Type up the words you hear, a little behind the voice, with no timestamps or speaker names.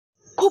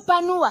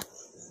Kupanua.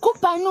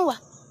 Kupanua.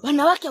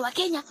 Wanawake wa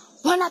Kenya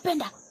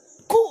wanapenda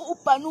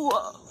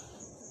kupanua.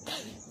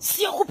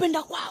 Sio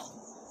kupenda kwao,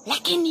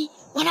 lakini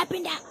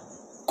wanapenda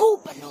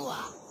kupanua.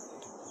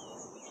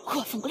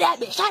 Kufungulia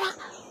biashara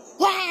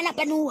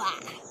wanapanua.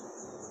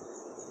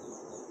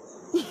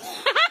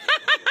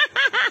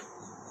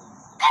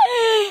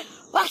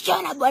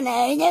 Wakiona bwana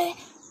wenyewe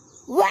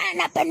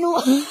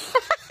wanapanua.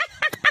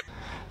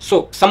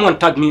 So someone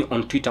tagged me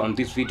on Twitter on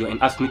this video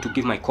and asked me to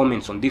give my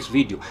comments on this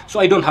video. So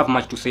I don't have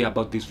much to say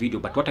about this video,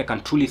 but what I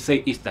can truly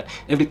say is that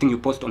everything you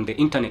post on the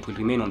internet will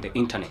remain on the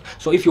internet.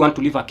 So if you want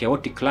to live a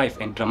chaotic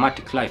life and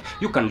dramatic life,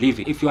 you can live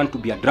it. If you want to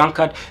be a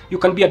drunkard, you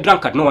can be a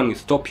drunkard. No one will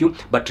stop you.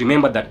 But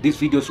remember that these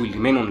videos will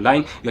remain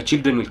online. Your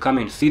children will come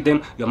and see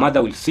them. Your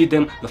mother will see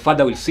them. Your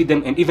father will see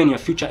them. And even your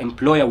future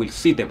employer will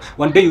see them.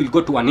 One day you will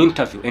go to an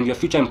interview and your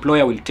future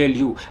employer will tell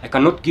you, I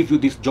cannot give you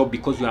this job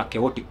because you are a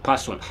chaotic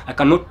person. I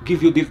cannot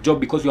give you this job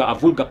because you are a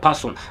vulgar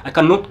person. I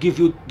cannot give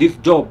you this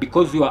job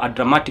because you are a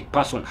dramatic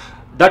person.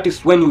 That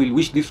is when you will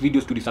wish these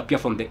videos to disappear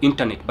from the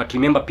internet. But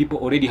remember, people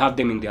already have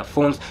them in their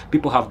phones.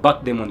 People have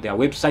backed them on their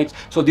websites.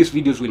 So these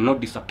videos will not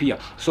disappear.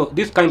 So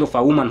this kind of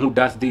a woman who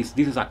does this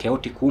is a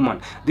chaotic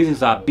woman. This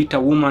is a bitter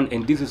woman,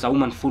 and this is a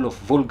woman full of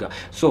vulgar.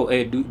 So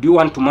do you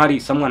want to marry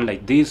someone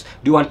like this?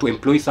 Do you want to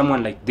employ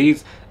someone like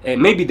this?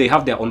 Maybe they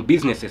have their own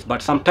businesses,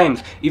 but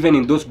sometimes even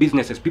in those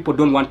businesses, people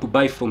don't want to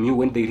buy from you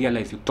when they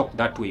realize you talk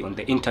that way on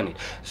the internet.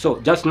 So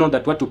just know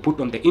that what you put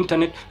on the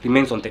internet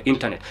remains on the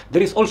internet.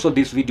 There is also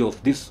this video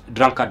of this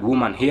drunkard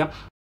woman here.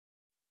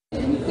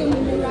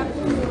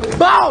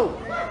 Bow!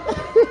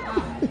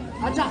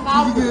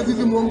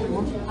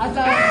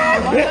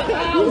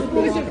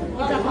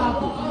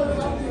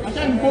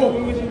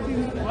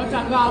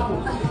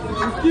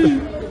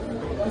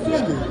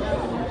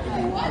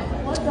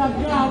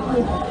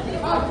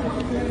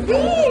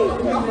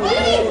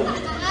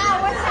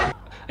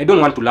 I don't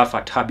want to laugh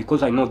at her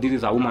because I know this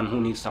is a woman who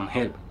needs some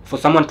help. For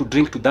someone to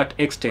drink to that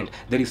extent,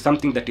 there is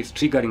something that is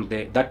triggering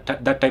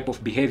that type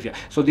of behavior.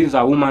 So this is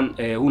a woman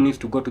who needs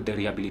to go to the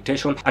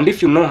rehabilitation. And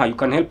if you know her, you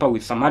can help her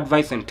with some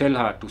advice and tell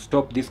her to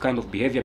stop this kind of behavior.